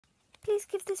please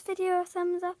give this video a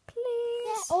thumbs up, please.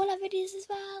 Yeah, all our videos as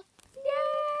well. Yeah.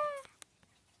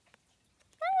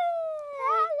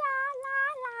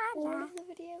 All of the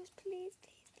videos, please.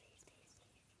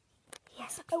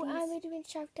 Yes, please. Oh, and we're doing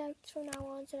shout outs from now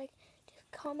on, so like,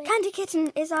 just comment. Candy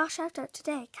Kitten is our shout out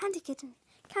today. Candy Kitten,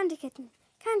 Candy Kitten,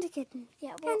 Candy Kitten,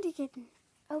 Yeah, well, Candy Kitten.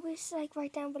 always like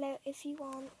write down below if you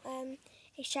want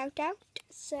a shout out,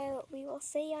 so we will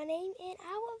say your name in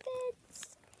our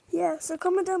vids. Yeah, so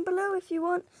comment down below if you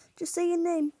want. Just say your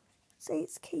name. Say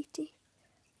it's Katie.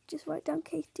 Just write down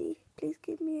Katie. Please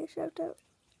give me a shout out.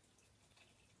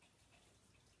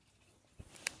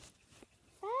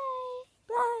 Bye.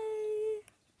 Bye.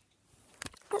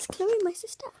 That's Chloe, my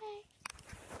sister.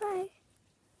 Bye. Bye.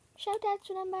 Shout outs,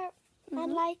 remember,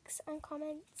 and likes and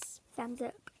comments. Thumbs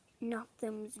up, not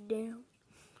thumbs down.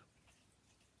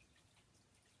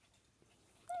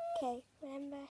 Okay, remember.